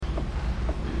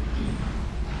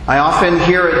I often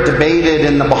hear it debated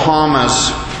in the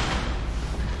Bahamas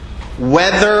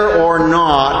whether or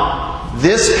not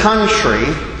this country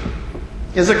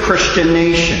is a Christian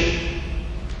nation.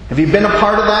 Have you been a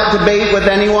part of that debate with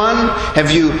anyone? Have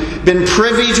you been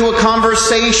privy to a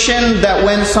conversation that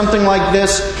went something like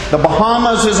this? The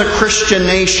Bahamas is a Christian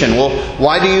nation. Well,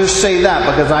 why do you say that?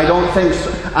 Because I don't think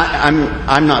so.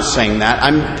 I'm not saying that.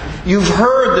 You've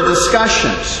heard the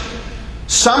discussions.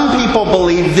 Some people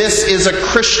believe this is a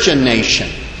Christian nation.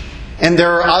 And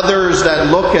there are others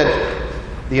that look at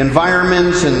the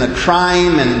environment and the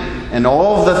crime and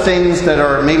all of the things that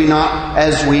are maybe not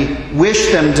as we wish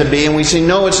them to be, and we say,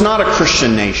 no, it's not a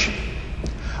Christian nation.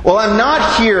 Well, I'm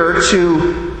not here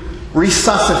to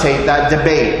resuscitate that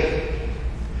debate.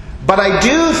 But I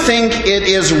do think it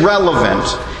is relevant,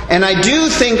 and I do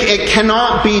think it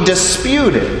cannot be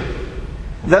disputed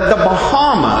that the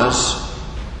Bahamas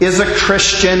is a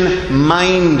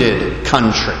Christian-minded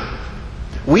country.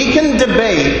 We can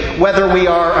debate whether we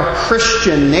are a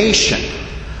Christian nation,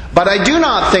 but I do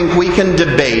not think we can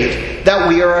debate that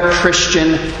we are a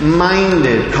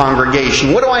Christian-minded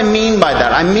congregation. What do I mean by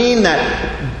that? I mean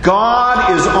that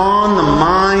God is on the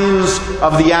minds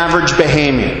of the average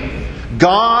Bahamian.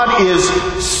 God is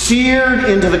seared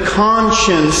into the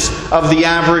conscience of the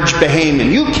average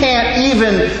Bahamian. You can't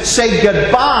even say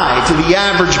goodbye to the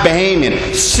average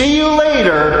Bahamian. See you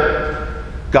later,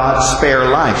 God spare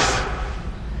life.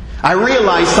 I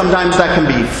realize sometimes that can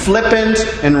be flippant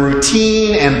and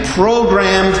routine and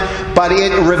programmed, but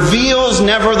it reveals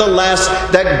nevertheless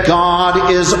that God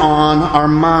is on our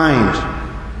mind.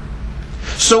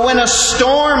 So when a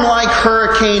storm like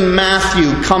Hurricane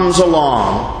Matthew comes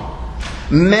along,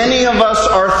 many of us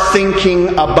are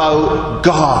thinking about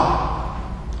God.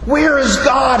 Where is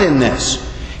God in this?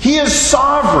 He is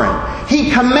sovereign. He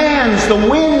commands the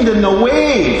wind and the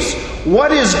waves.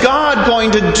 What is God going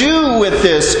to do with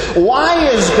this? Why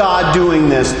is God doing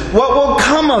this? What will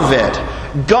come of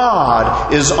it?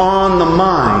 God is on the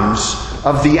minds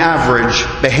of the average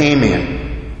Bahamian.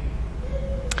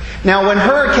 Now, when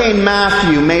Hurricane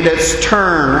Matthew made its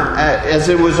turn, as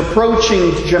it was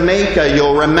approaching Jamaica,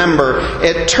 you'll remember,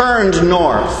 it turned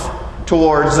north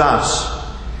towards us.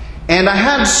 And I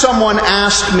had someone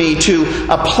ask me to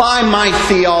apply my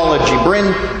theology. Bryn,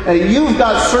 you've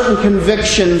got certain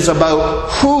convictions about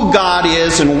who God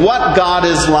is and what God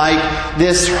is like.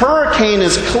 This hurricane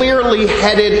is clearly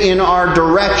headed in our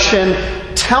direction.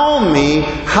 Tell me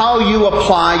how you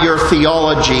apply your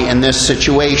theology in this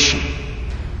situation.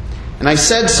 And I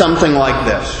said something like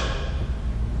this.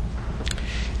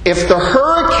 If the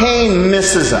hurricane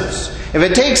misses us, if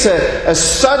it takes a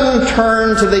sudden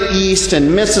turn to the east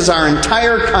and misses our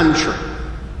entire country,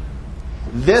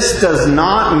 this does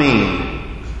not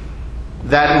mean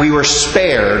that we were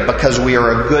spared because we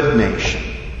are a good nation.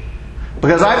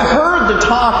 Because I've heard the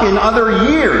talk in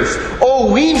other years,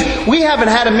 we haven't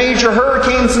had a major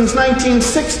hurricane since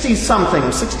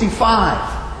 1960-something,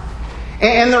 65.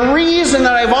 And the reason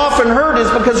that I've often heard is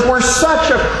because we're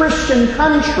such a Christian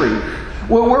country.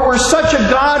 We're such a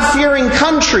God-fearing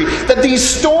country that these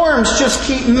storms just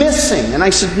keep missing. And I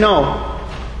said, no.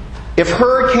 If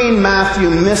Hurricane Matthew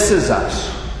misses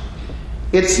us,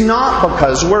 it's not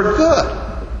because we're good.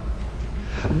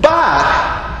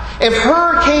 But if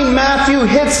Hurricane Matthew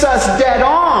hits us dead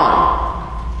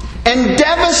on and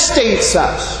devastates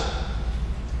us,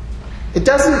 it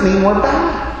doesn't mean we're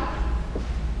bad.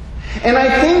 And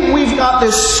I think we've got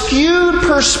this skewed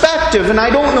perspective, and I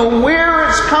don't know where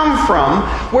it's come from,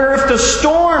 where if the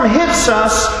storm hits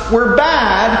us, we're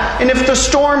bad, and if the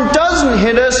storm doesn't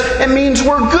hit us, it means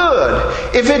we're good.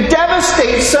 If it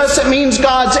devastates us, it means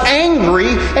God's angry,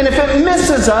 and if it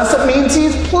misses us, it means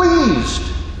He's pleased.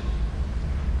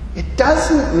 It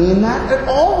doesn't mean that at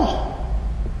all.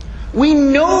 We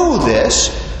know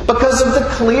this because of the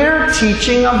clear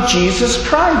teaching of Jesus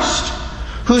Christ,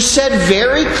 who said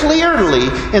very clearly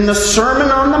in the Sermon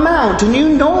on the Mount, and you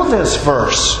know this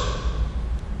verse,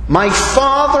 "My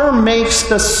Father makes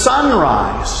the sun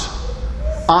rise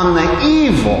on the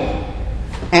evil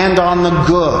and on the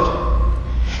good,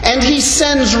 and He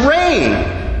sends rain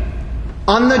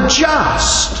on the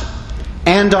just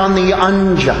and on the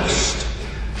unjust."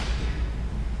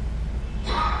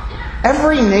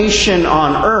 Every nation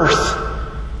on earth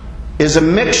is a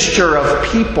mixture of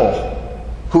people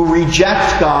who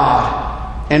reject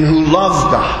God and who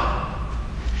love God.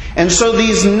 And so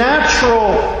these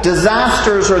natural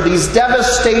disasters or these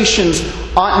devastations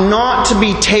ought not to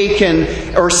be taken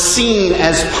or seen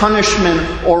as punishment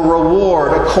or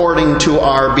reward according to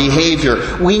our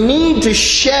behavior. We need to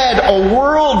shed a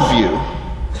worldview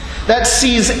that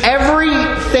sees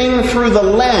everything through the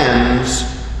lens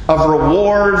of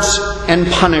rewards and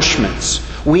punishments.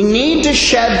 We need to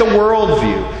shed the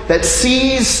worldview that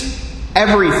sees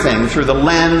everything through the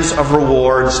lens of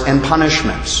rewards and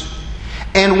punishments.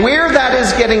 And where that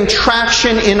is getting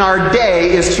traction in our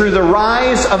day is through the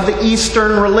rise of the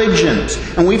Eastern religions.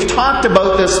 And we've talked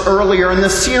about this earlier in the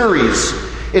series.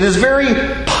 It is very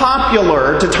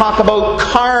popular to talk about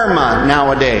karma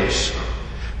nowadays.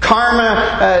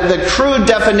 Karma, the crude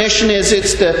definition is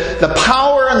it's the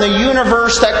power in the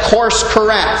universe that course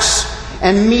corrects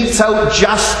and metes out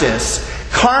justice.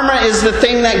 Karma is the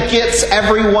thing that gets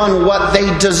everyone what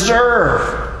they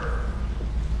deserve.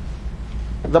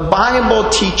 The Bible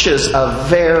teaches a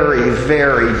very,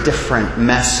 very different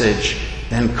message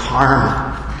than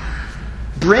karma.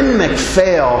 Bryn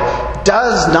McPhail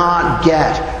does not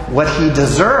get what he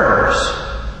deserves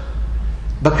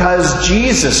because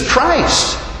Jesus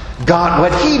Christ got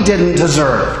what he didn't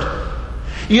deserve.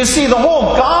 You see, the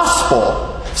whole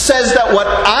gospel says that what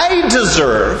I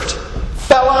deserved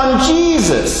fell on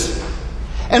Jesus,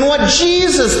 and what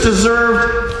Jesus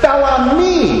deserved fell on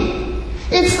me.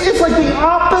 It's like the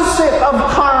opposite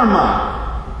of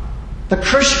karma. The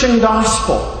Christian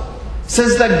gospel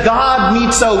says that God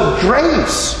metes out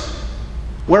grace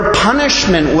where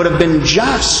punishment would have been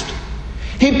just.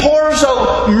 He pours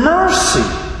out mercy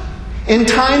in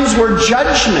times where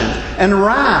judgment and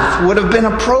wrath would have been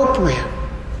appropriate.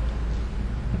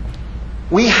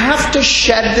 We have to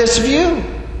shed this view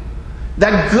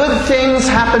that good things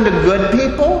happen to good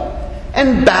people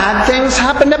and bad things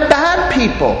happen to bad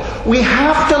people. We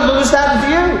have to lose that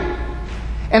view.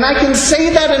 And I can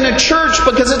say that in a church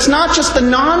because it's not just the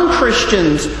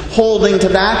non-Christians holding to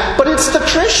that, but it's the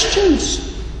Christians.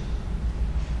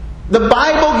 The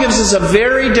Bible gives us a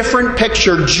very different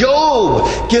picture.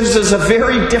 Job gives us a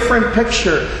very different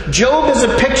picture. Job is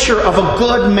a picture of a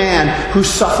good man who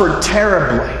suffered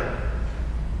terribly.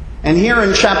 And here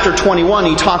in chapter 21,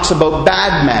 he talks about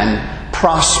bad men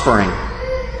prospering.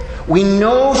 We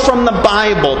know from the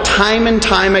Bible, time and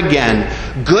time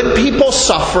again, good people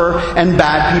suffer and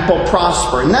bad people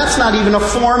prosper. And that's not even a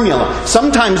formula.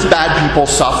 Sometimes bad people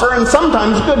suffer and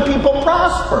sometimes good people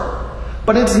prosper.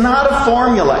 But it's not a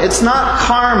formula. It's not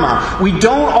karma. We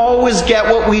don't always get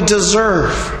what we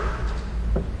deserve.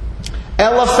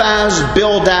 Eliphaz,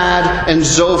 Bildad, and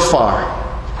Zophar,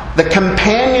 the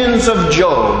companions of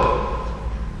Job,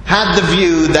 had the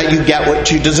view that you get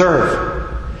what you deserve.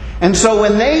 And so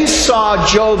when they saw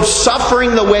Job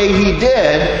suffering the way he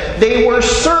did, they were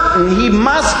certain he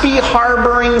must be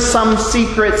harboring some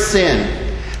secret sin.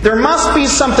 There must be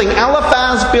something.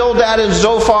 Eliphaz, Bildad, and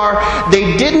Zophar,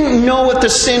 they didn't know what the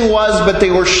sin was, but they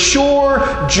were sure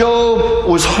Job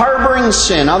was harboring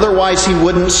sin. Otherwise, he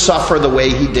wouldn't suffer the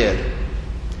way he did.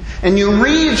 And you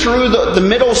read through the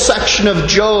middle section of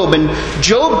Job, and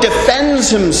Job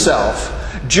defends himself.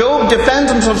 Job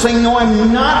defends himself saying, no,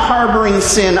 I'm not harboring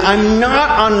sin. I'm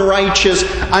not unrighteous.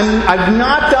 I've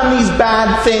not done these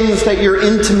bad things that you're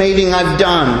intimating I've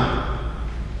done.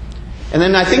 And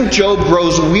then I think Job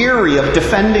grows weary of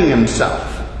defending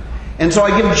himself. And so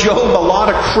I give Job a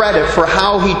lot of credit for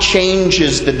how he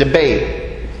changes the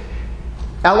debate.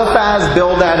 Eliphaz,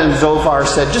 Bildad, and Zophar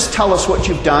said, just tell us what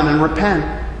you've done and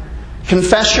repent.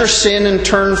 Confess your sin and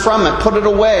turn from it. Put it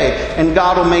away, and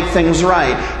God will make things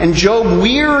right. And Job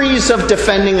wearies of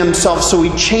defending himself, so he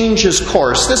changes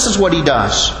course. This is what he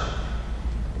does.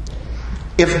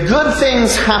 If good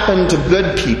things happen to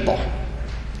good people,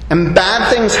 and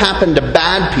bad things happen to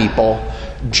bad people,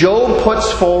 Job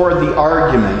puts forward the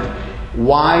argument,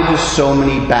 why do so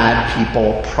many bad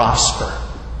people prosper?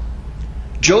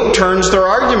 Job turns their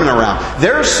argument around.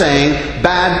 They're saying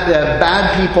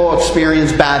bad people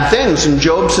experience bad things. And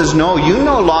Job says, no, you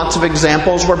know lots of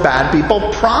examples where bad people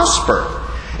prosper.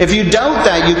 If you doubt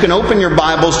that, you can open your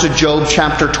Bibles to Job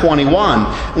chapter 21.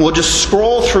 And we'll just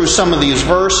scroll through some of these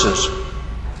verses.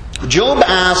 Job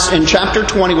asks in chapter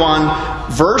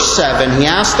 21, verse 7, he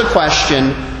asks the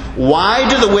question, why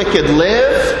do the wicked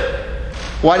live?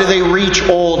 Why do they reach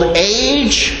old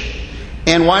age?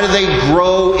 And why do they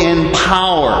grow in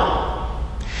power?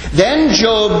 Then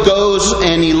Job goes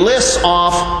and he lists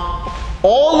off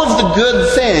all of the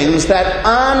good things that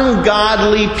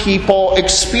ungodly people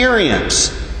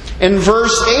experience. In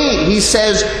verse 8, he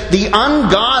says, the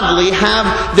ungodly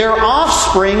have their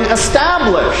offspring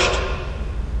established.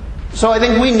 So I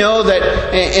think we know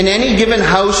that in any given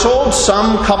household,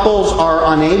 some couples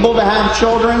are unable to have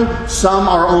children, some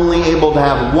are only able to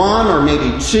have one or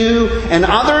maybe two, and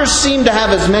others seem to have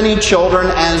as many children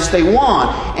as they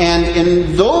want. And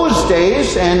in those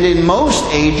days, and in most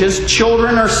ages,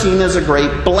 children are seen as a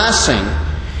great blessing.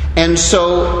 And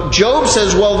so Job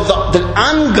says, well, the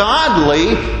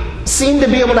ungodly seem to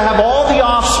be able to have all the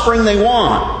offspring they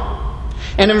want.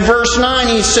 And in verse 9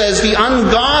 he says, the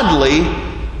ungodly,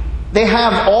 they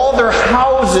have all their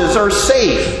houses are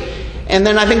safe. And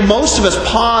then I think most of us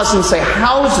pause and say,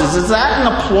 houses, is that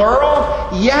in the plural?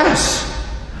 Yes.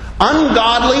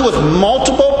 Ungodly with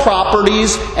multiple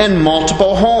properties and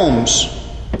multiple homes.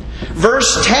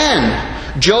 Verse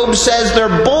 10, Job says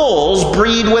their bulls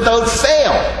breed without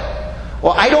fail.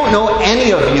 Well, I don't know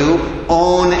any of you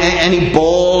own any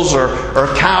bulls or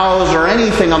cows or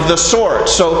anything of the sort.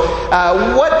 So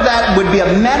what that would be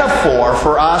a metaphor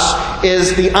for us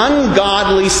is the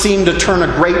ungodly seem to turn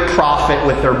a great profit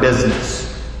with their business.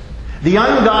 The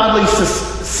ungodly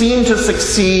seem to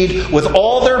succeed with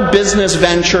all their business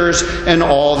ventures and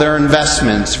all their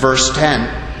investments. Verse 10.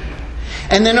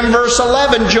 And then in verse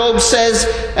 11, Job says,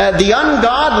 the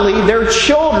ungodly, their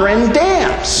children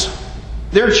dance.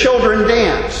 Their children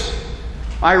dance.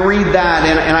 I read that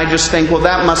and I just think, well,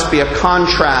 that must be a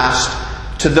contrast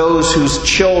to those whose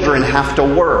children have to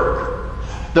work.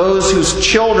 Those whose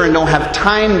children don't have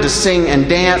time to sing and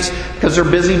dance because they're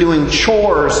busy doing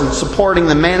chores and supporting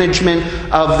the management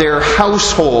of their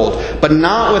household. But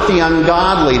not with the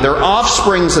ungodly. Their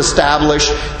offspring's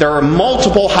established. There are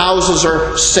multiple houses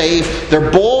are safe.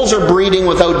 Their bulls are breeding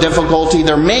without difficulty.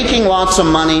 They're making lots of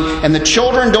money. And the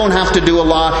children don't have to do a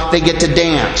lot. They get to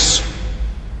dance.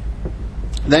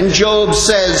 Then Job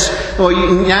says, well,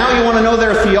 now you want to know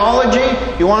their theology?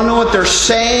 You want to know what they're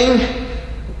saying?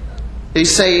 They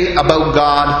say about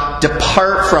God,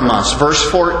 depart from us. Verse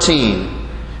 14.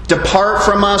 Depart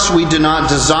from us, we do not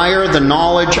desire the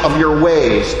knowledge of your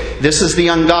ways. This is the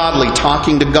ungodly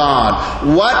talking to God.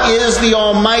 What is the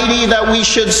Almighty that we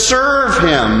should serve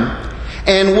Him?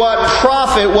 And what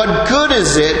profit, what good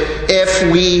is it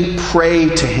if we pray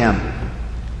to Him?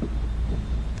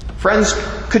 Friends,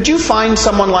 could you find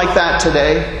someone like that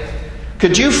today?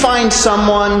 Could you find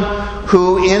someone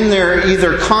who in there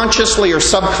either consciously or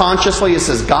subconsciously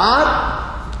says,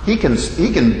 God, He can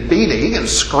beat it, He can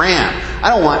scram. I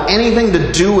don't want anything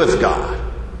to do with God.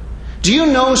 Do you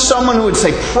know someone who would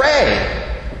say, pray?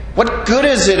 What good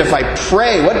is it if I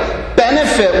pray? What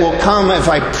benefit will come if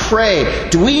I pray?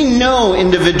 Do we know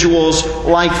individuals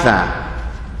like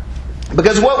that?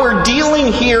 Because what we're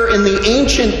dealing here in the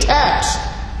ancient text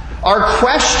are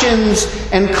questions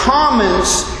and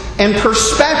comments and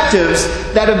perspectives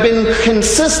that have been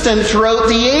consistent throughout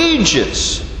the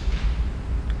ages.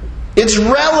 It's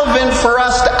relevant for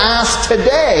us to ask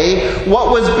today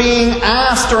what was being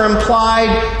asked or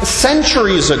implied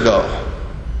centuries ago.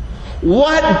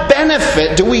 What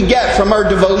benefit do we get from our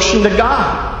devotion to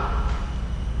God?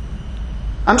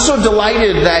 I'm so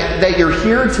delighted that you're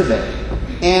here today.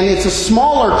 And it's a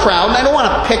smaller crowd. And I don't want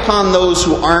to pick on those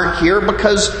who aren't here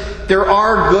because there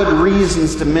are good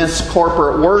reasons to miss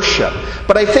corporate worship.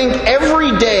 But I think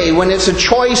every day when it's a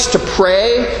choice to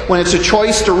pray, when it's a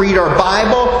choice to read our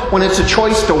Bible, when it's a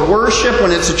choice to worship,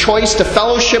 when it's a choice to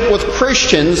fellowship with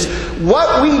Christians,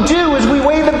 what we do is we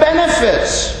weigh the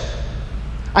benefits.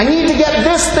 I need to get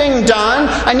this thing done.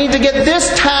 I need to get this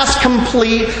task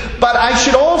complete. But I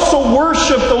should also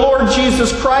worship the Lord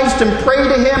Jesus Christ and pray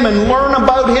to Him and learn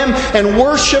about Him and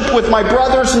worship with my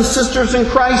brothers and sisters in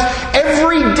Christ.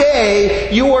 Every day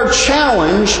you are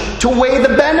challenged to weigh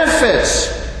the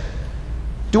benefits.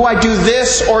 Do I do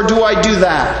this or do I do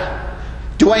that?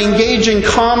 Do I engage in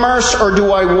commerce or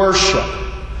do I worship?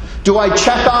 Do I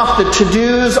check off the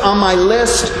to-dos on my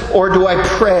list or do I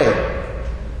pray?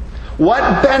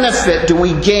 What benefit do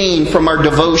we gain from our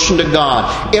devotion to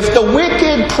God? If the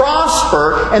wicked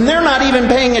prosper and they're not even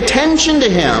paying attention to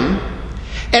Him,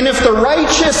 and if the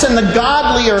righteous and the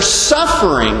godly are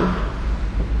suffering,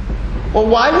 well,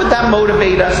 why would that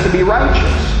motivate us to be righteous?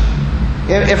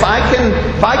 If I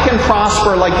can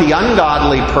prosper like the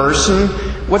ungodly person,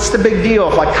 what's the big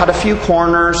deal if I cut a few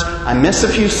corners, I miss a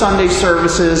few Sunday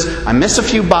services, I miss a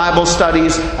few Bible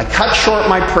studies, I cut short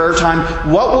my prayer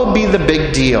time? What will be the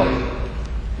big deal?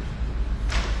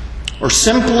 Or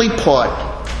simply put,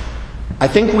 I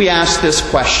think we ask this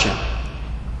question: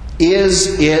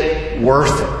 is it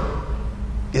worth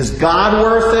it? Is God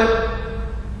worth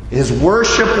it? Is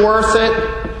worship worth it?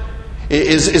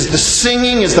 Is the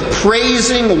singing, is the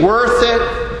praising worth it?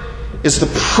 Is the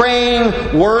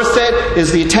praying worth it?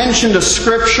 Is the attention to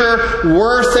Scripture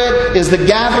worth it? Is the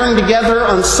gathering together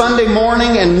on Sunday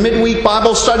morning and midweek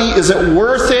Bible study, is it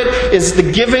worth it? Is the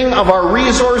giving of our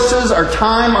resources, our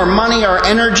time, our money, our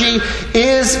energy,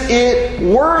 is it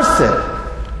worth it?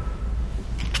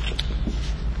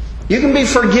 You can be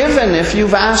forgiven if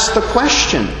you've asked the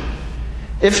question.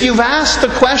 If you've asked the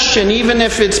question, even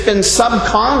if it's been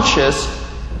subconscious,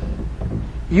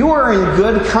 you are in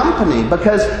good company,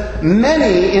 because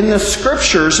many in the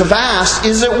Scriptures have asked,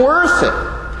 is it worth it?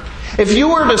 If you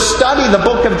were to study the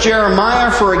book of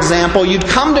Jeremiah, for example, you'd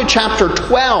come to chapter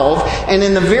 12, and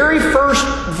in the very first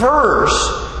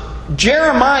verse,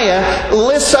 Jeremiah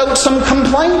lists out some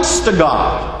complaints to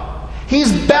God.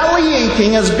 He's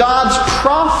bellyaching as God's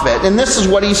prophet, and this is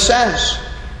what he says.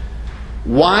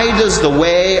 Why does the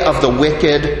way of the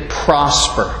wicked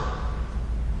prosper?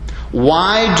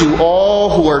 Why do all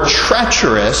who are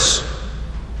treacherous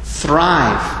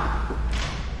thrive?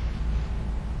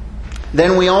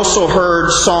 Then we also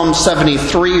heard Psalm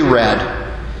 73 read,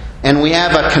 and we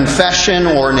have a confession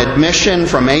or an admission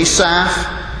from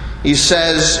Asaph. He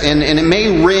says, and it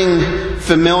may ring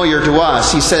familiar to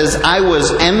us, he says, I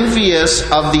was envious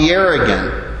of the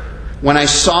arrogant when I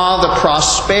saw the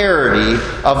prosperity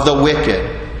of the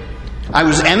wicked. I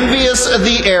was envious of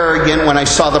the arrogant when I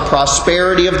saw the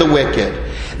prosperity of the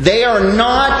wicked. They are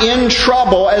not in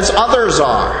trouble as others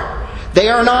are. They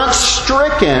are not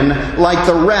stricken like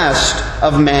the rest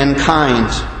of mankind.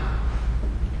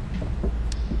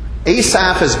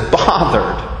 Asaph is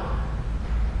bothered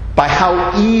by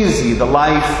how easy the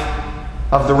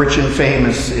life of the rich and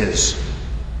famous is.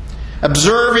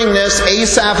 Observing this,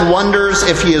 Asaph wonders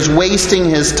if he is wasting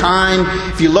his time.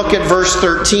 If you look at verse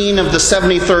 13 of the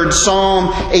 73rd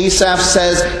Psalm, Asaph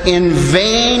says, in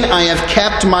vain I have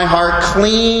kept my heart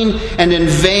clean, and in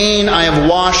vain I have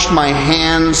washed my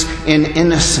hands in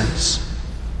innocence.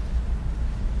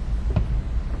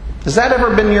 Has that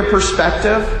ever been your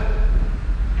perspective?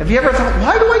 Have you ever thought,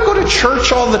 why do I go to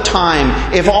church all the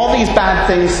time if all these bad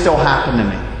things still happen to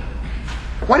me?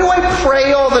 Why do I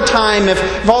pray all the time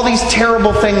if all these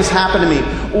terrible things happen to me?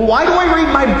 Why do I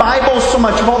read my Bible so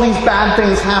much if all these bad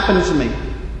things happen to me?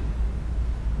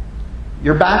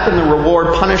 You're back in the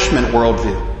reward-punishment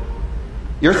worldview.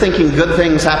 You're thinking good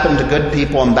things happen to good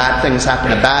people and bad things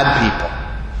happen to bad people.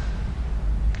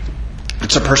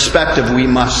 It's a perspective we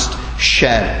must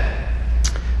shed.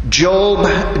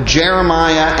 Job,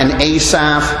 Jeremiah, and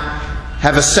Asaph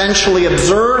have essentially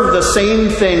observed the same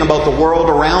thing about the world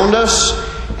around us,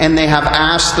 and they have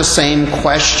asked the same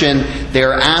question.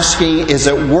 They're asking, is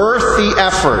it worth the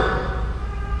effort?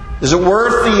 Is it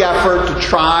worth the effort to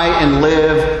try and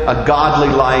live a godly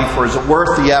life, or is it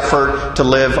worth the effort to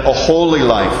live a holy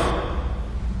life?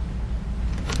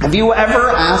 Have you ever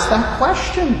asked that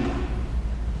question?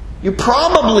 You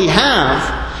probably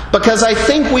have, because I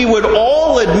think we would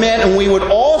all admit and we would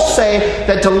all say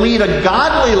that to lead a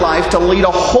godly life, to lead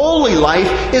a holy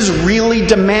life, is really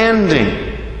demanding.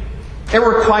 It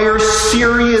requires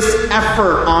serious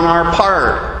effort on our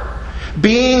part.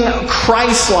 Being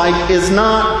Christ-like is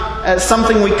not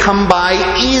something we come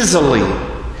by easily.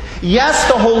 Yes,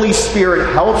 the Holy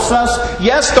Spirit helps us.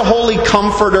 Yes, the Holy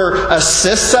Comforter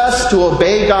assists us to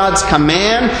obey God's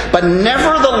command. But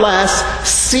nevertheless,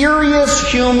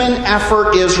 serious human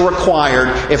effort is required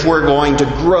if we're going to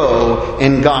grow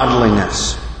in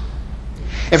godliness.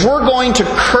 If we're going to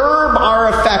curb our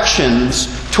affections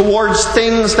towards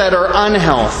things that are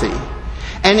unhealthy,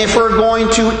 and if we're going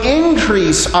to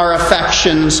increase our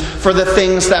affections for the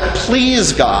things that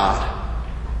please God,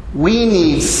 we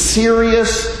need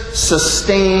serious,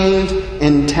 sustained,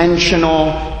 intentional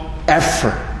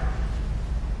effort.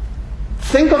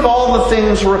 Think of all the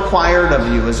things required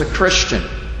of you as a Christian.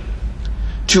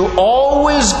 To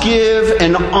always give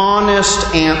an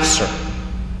honest answer.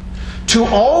 To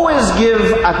always give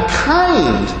a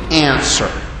kind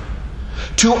answer.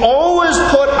 To always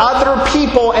put other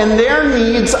people and their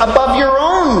needs above your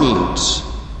own needs.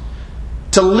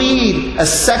 To lead a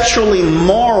sexually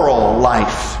moral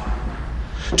life.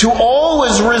 To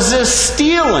always resist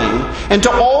stealing, and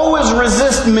to always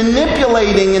resist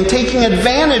manipulating and taking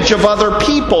advantage of other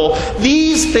people.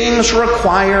 These things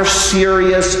require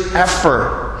serious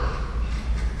effort.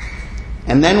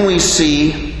 And then we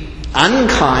see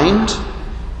unkind,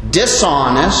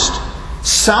 dishonest,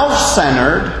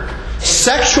 self-centered,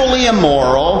 sexually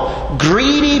immoral,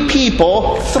 greedy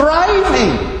people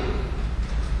thriving.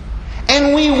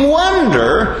 And we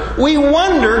wonder,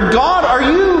 God, are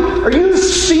you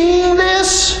seeing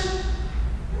this?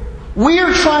 We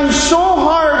are trying so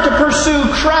hard to pursue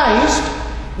Christ.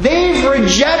 They've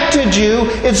rejected you.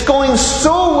 It's going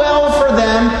so well for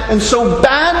them and so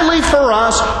badly for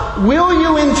us. Will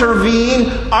you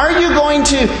intervene? Are you going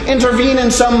to intervene in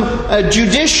some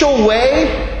judicial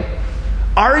way?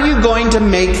 Are you going to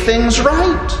make things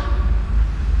right?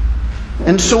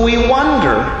 And so we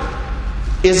wonder,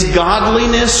 is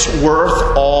godliness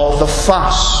worth all the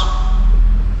fuss?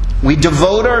 We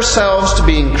devote ourselves to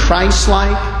being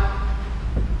Christ-like,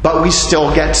 but we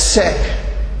still get sick.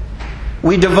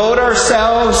 We devote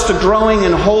ourselves to growing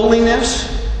in holiness,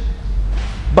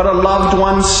 but a loved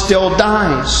one still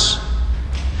dies.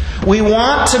 We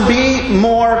want to be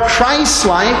more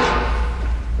Christ-like,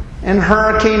 and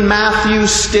Hurricane Matthew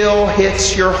still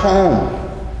hits your home.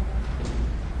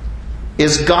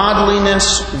 Is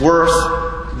godliness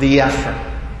worth the effort?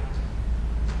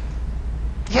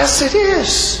 Yes, it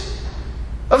is.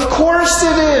 Of course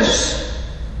it is.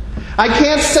 I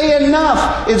can't say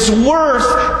enough. It's worth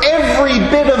every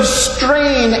bit of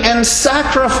strain and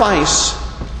sacrifice.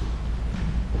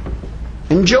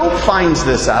 And Job finds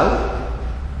this out.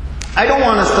 I don't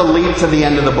want us to leap to the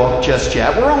end of the book just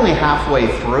yet. We're only halfway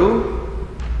through.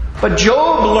 But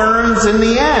Job learns in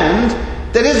the end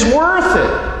that it's worth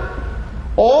it.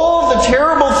 All the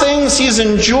terrible things he's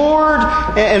endured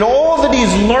and all that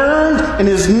he's learned in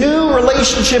his new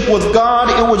relationship with God,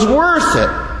 it was worth it.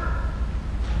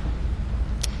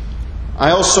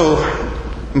 I also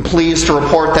am pleased to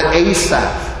report that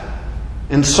Asaph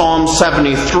in Psalm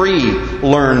 73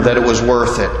 learned that it was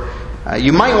worth it.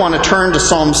 You might want to turn to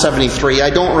Psalm 73. I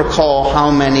don't recall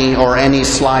how many or any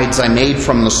slides I made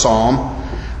from the psalm.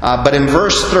 But in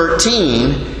verse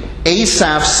 13,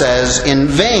 Asaph says, "In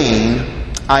vain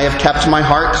I have kept my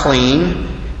heart clean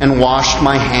and washed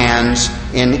my hands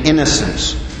in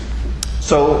innocence."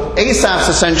 So Asaph's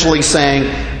essentially saying,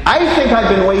 I think I've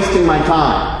been wasting my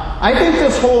time. I think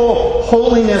this whole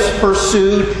holiness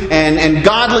pursuit and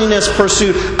godliness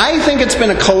pursuit, I think it's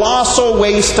been a colossal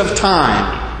waste of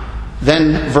time.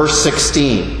 Then verse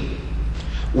 16.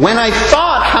 When I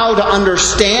thought how to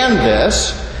understand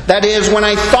this, that is, when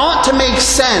I thought to make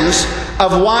sense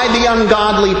of why the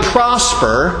ungodly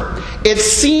prosper, it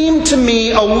seemed to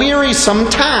me a wearisome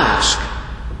task.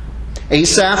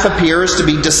 Asaph appears to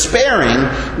be despairing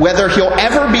whether he'll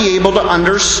ever be able to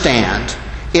understand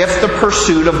if the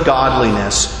pursuit of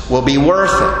godliness will be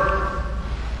worth it.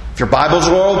 If your Bibles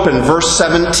will open, verse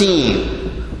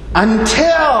 17.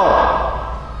 Until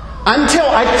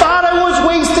I thought I was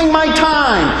wasting my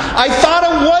time. I thought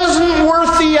it wasn't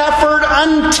worth the effort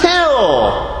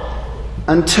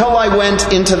until I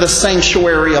went into the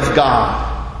sanctuary of God.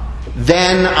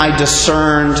 Then I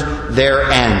discerned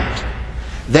their end.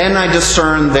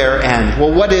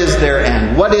 Well, what is their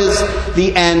end? What is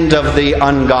the end of the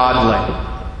ungodly?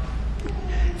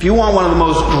 If you want one of the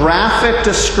most graphic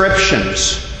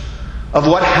descriptions of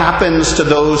what happens to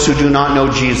those who do not know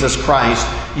Jesus Christ,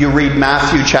 you read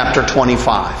Matthew chapter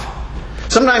 25.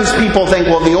 Sometimes people think,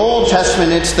 well, the Old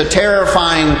Testament, it's the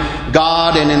terrifying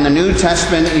God, and in the New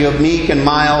Testament, you have meek and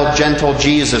mild, gentle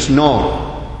Jesus. No.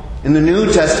 In the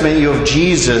New Testament, you have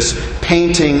Jesus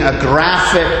painting a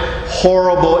graphic,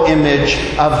 horrible image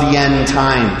of the end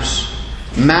times.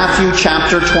 Matthew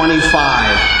chapter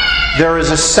 25. There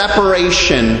is a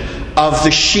separation of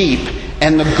the sheep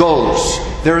and the goats.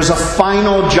 There is a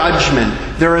final judgment.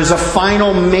 There is a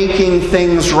final making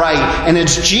things right. And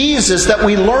it's Jesus that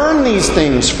we learn these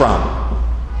things from.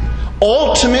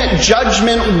 Ultimate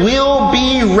judgment will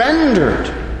be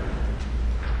rendered.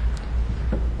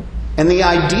 And the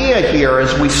idea here,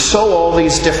 as we sew all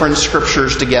these different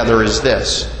scriptures together, is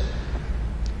this.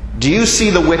 Do you see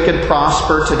the wicked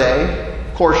prosper today?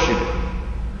 Of course you do.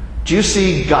 Do you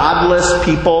see godless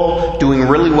people doing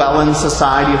really well in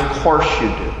society? Of course you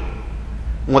do.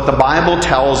 What the Bible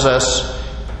tells us,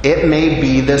 it may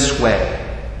be this way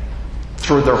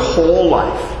through their whole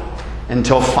life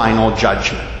until final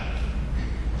judgment.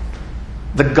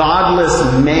 The godless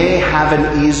may have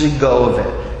an easy go of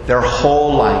it their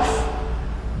whole life.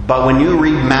 But when you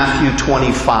read Matthew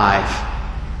 25,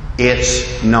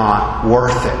 it's not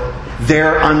worth it.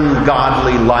 Their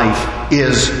ungodly life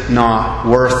is not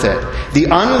worth it. The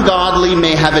ungodly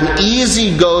may have an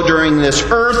easy go during this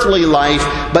earthly life,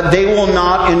 but they will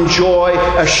not enjoy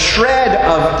a shred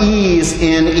of ease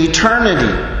in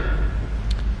eternity.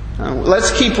 Let's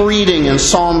keep reading in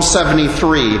Psalm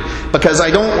 73, because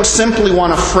I don't simply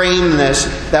want to frame this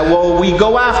that, well, we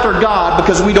go after God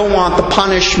because we don't want the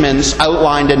punishments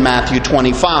outlined in Matthew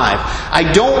 25. I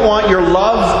don't want your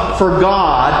love for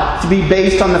God to be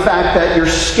based on the fact that you're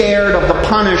scared of the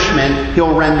punishment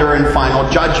He'll render in final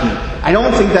judgment. I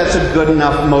don't think that's a good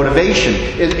enough motivation.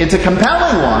 It's a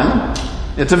compelling one.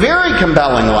 It's a very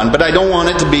compelling one, but I don't want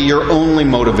it to be your only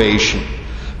motivation.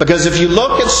 Because if you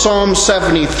look at Psalm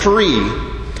 73,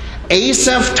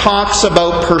 Asaph talks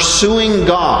about pursuing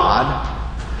God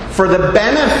for the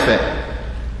benefit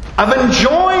of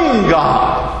enjoying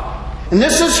God. And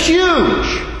this is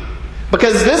huge.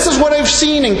 Because this is what I've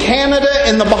seen in Canada,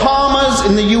 in the Bahamas,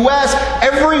 in the U.S.,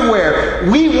 everywhere.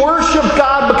 We worship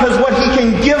God because what He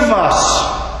can give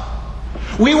us.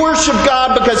 We worship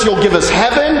God because He'll give us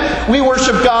heaven. We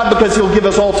worship God because He'll give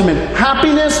us ultimate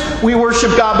happiness. We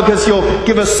worship God because He'll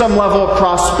give us some level of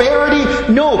prosperity.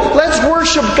 No, let's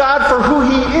worship God for who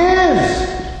He is.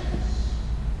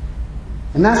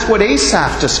 And that's what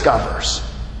Asaph discovers.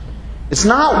 It's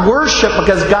not worship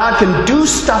because God can do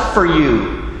stuff for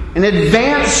you and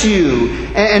advance you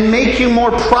and make you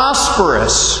more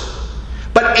prosperous.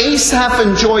 But Asaph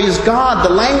enjoys God.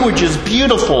 The language is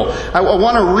beautiful. I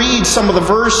want to read some of the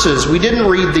verses. We didn't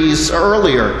read these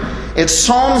earlier. It's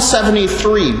Psalm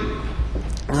 73,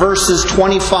 verses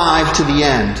 25 to the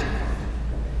end.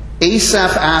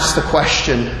 Asaph asks the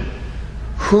question,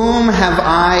 "Whom have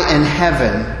I in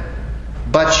heaven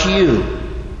but you?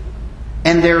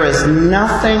 And there is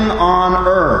nothing on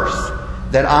earth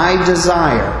that I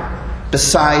desire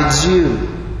besides you.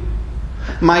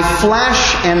 My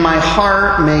flesh and my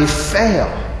heart may fail,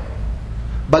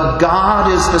 but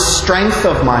God is the strength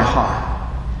of my heart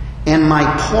and my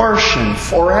portion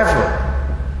forever.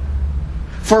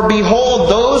 For behold,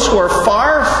 those who are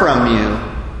far from you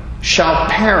shall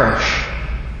perish.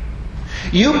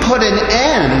 You put an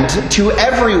end to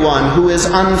everyone who is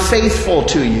unfaithful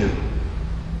to you.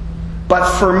 But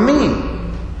for me,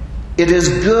 it is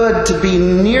good to be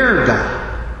near God.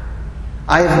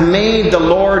 I have made the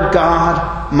Lord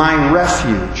God my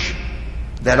refuge,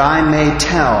 that I may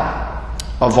tell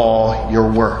of all your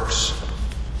works."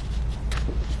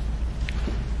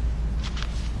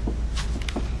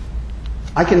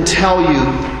 I can tell you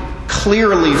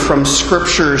clearly from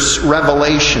Scripture's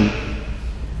revelation,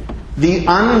 the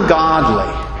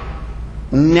ungodly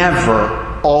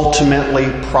never ultimately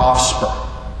prosper.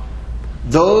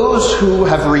 Those who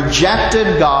have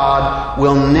rejected God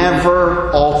will never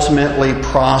ultimately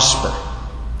prosper.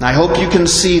 I hope you can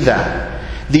see that.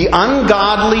 The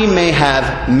ungodly may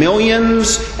have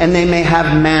millions and they may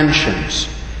have mansions.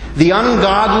 The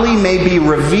ungodly may be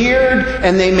revered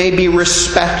and they may be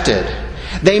respected.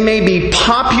 They may be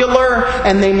popular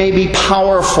and they may be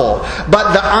powerful.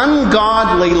 But the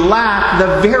ungodly lack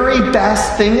the very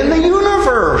best thing in the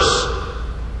universe.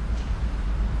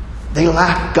 They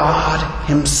lack God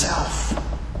Himself.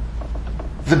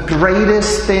 The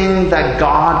greatest thing that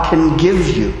God can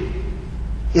give you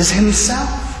is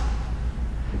Himself.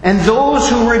 And those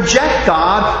who reject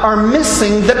God are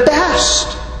missing the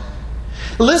best.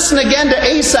 Listen again to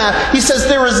Asaph. He says,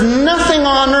 "There is nothing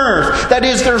on earth." That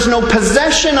is, there's no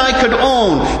possession I could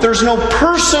own. There's no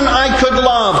person I could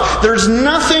love. There's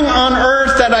nothing on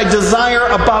earth that I desire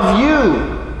above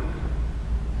you.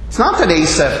 It's not that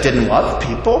Asaph didn't love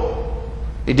people.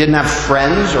 He didn't have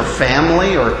friends or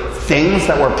family or things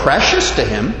that were precious to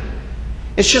him.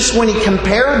 It's just when he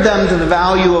compared them to the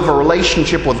value of a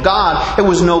relationship with God, it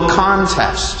was no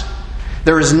contest.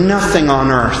 There is nothing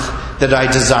on earth that I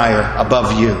desire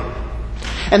above you.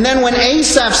 And then when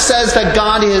Asaph says that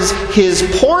God is his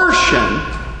portion,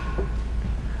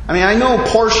 I know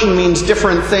portion means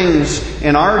different things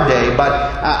in our day, but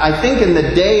I think in the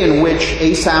day in which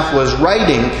Asaph was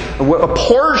writing, a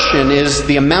portion is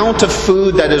the amount of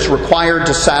food that is required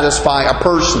to satisfy a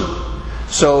person.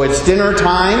 So it's dinner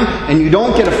time, and you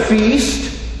don't get a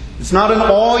feast. It's not an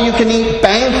all-you-can-eat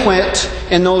banquet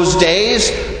in those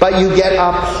days, but you get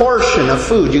a portion of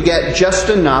food. You get just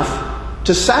enough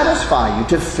to satisfy you,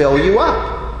 to fill you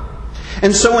up.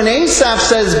 And so when Asaph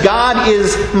says, "God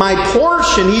is my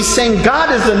portion," he's saying God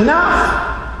is enough.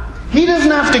 He doesn't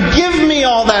have to give me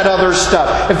all that other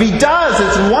stuff. If He does,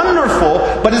 it's wonderful,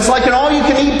 but it's like an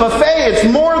all-you-can-eat buffet. It's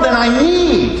more than I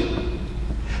need.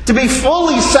 To be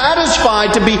fully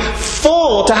satisfied, to be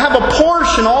full, to have a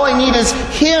portion, all I need is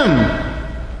Him.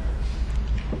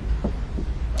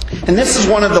 And this is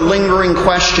one of the lingering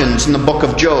questions in the book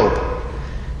of Job.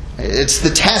 It's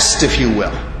the test, if you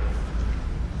will.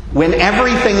 When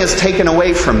everything is taken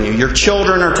away from you, your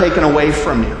children are taken away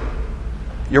from you,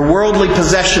 your worldly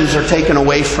possessions are taken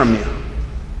away from you,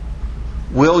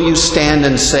 will you stand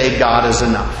and say, God is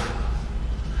enough?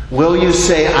 Will you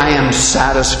say, I am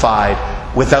satisfied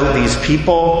without these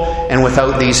people and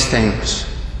without these things?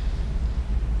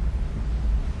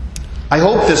 I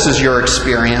hope this is your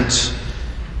experience.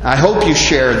 I hope you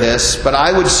share this, but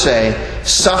I would say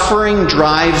suffering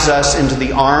drives us into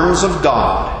the arms of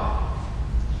God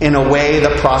in a way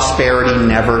that prosperity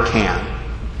never can.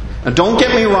 Now, don't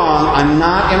get me wrong, I'm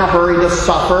not in a hurry to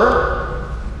suffer.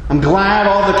 I'm glad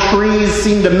all the trees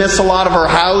seem to miss a lot of our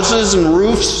houses and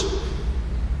roofs.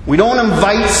 We don't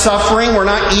invite suffering. We're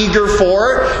not eager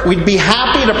for it. We'd be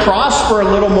happy to prosper a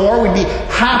little more. We'd be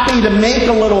happy to make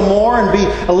a little more and be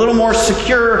a little more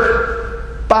secure.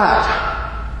 But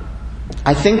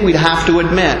I think we'd have to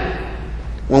admit,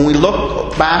 when we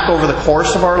look back over the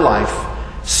course of our life,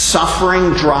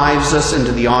 suffering drives us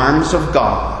into the arms of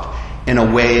God in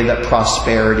a way that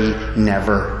prosperity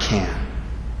never can.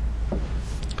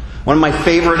 One of my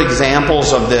favorite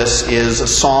examples of this is a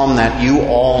psalm that you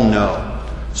all know.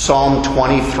 Psalm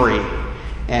 23.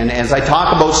 And as I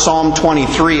talk about Psalm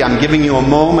 23, I'm giving you a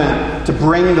moment to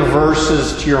bring the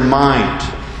verses to your mind.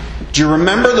 Do you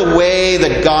remember the way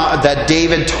that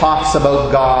David talks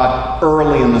about God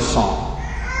early in the psalm?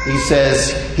 He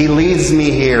says, He leads me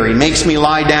here. He makes me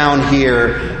lie down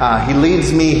here. He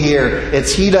leads me here.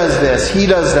 It's He does this. He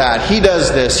does that. He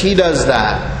does this. He does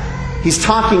that. He's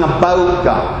talking about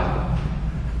God.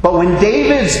 But when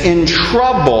David's in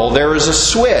trouble, there is a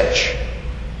switch.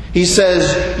 He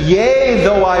says, "Yea,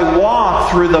 though I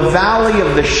walk through the valley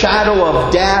of the shadow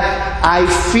of death, I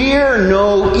fear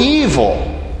no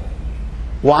evil."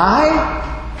 Why?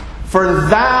 "For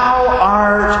thou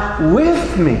art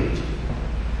with me.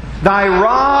 Thy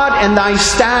rod and thy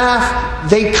staff,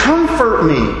 they comfort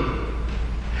me."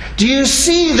 Do you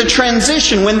see the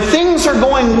transition? When things are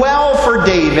going well for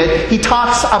David, he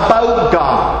talks about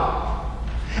God.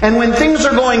 And when things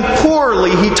are going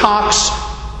poorly, he talks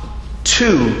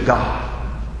to God.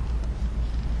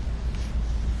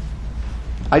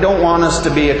 I don't want us to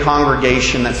be a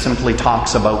congregation that simply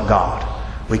talks about God.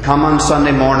 We come on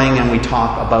Sunday morning and we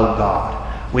talk about God.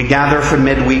 We gather for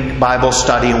midweek Bible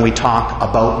study and we talk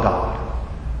about God.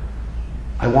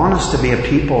 I want us to be a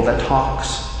people that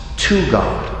talks to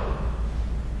God.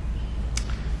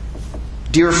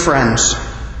 Dear friends,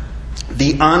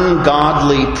 the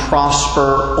ungodly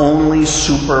prosper only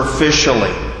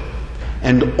superficially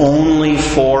and only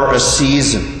for a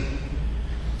season.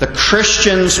 The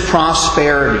Christian's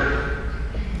prosperity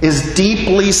is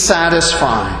deeply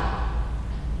satisfying,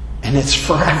 and it's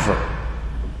forever.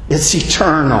 It's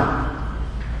eternal.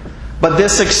 But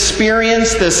this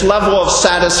experience, this level of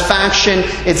satisfaction,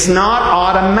 it's not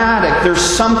automatic. There's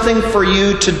something for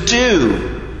you to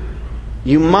do.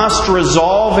 You must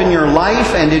resolve in your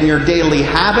life and in your daily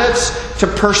habits to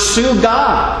pursue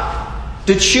God,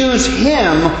 to choose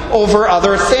Him over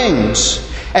other things.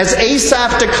 As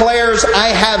Asaph declares, "I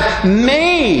have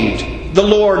made the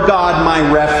Lord God my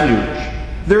refuge."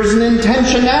 There's an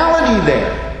intentionality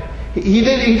there. He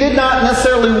did not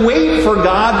necessarily wait for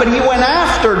God, but he went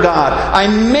after God. "I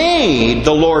made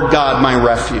the Lord God my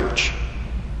refuge."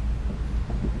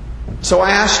 So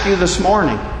I ask you this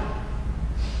morning,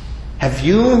 have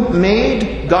you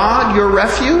made God your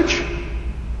refuge?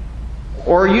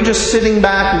 Or are you just sitting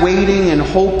back waiting and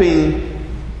hoping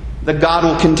that God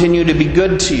will continue to be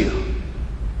good to you?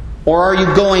 Or are you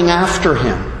going after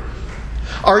Him?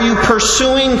 Are you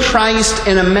pursuing Christ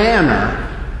in a manner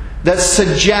that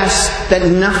suggests that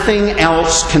nothing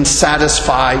else can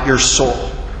satisfy your soul?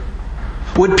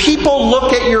 Would people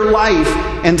look at your life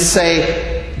and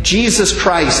say, Jesus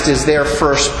Christ is their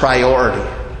first priority?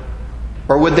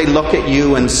 Or would they look at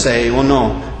you and say, well,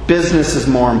 no, business is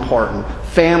more important.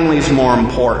 Family is more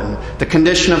important. The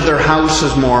condition of their house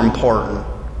is more important.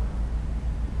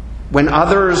 When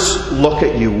others look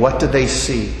at you, what do they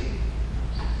see?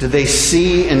 Do they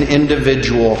see an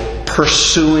individual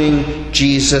pursuing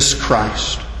Jesus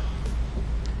Christ?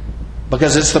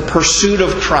 Because it's the pursuit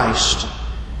of Christ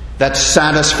that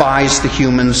satisfies the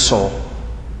human soul.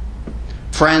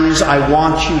 Friends, I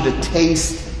want you to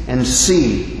taste and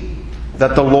see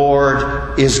that the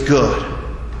Lord is good.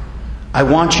 I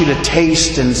want you to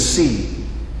taste and see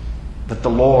that the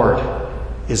Lord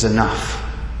is enough.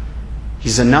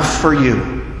 He's enough for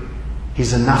you.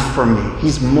 He's enough for me.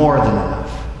 He's more than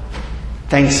enough.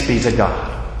 Thanks be to God.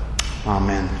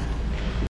 Amen.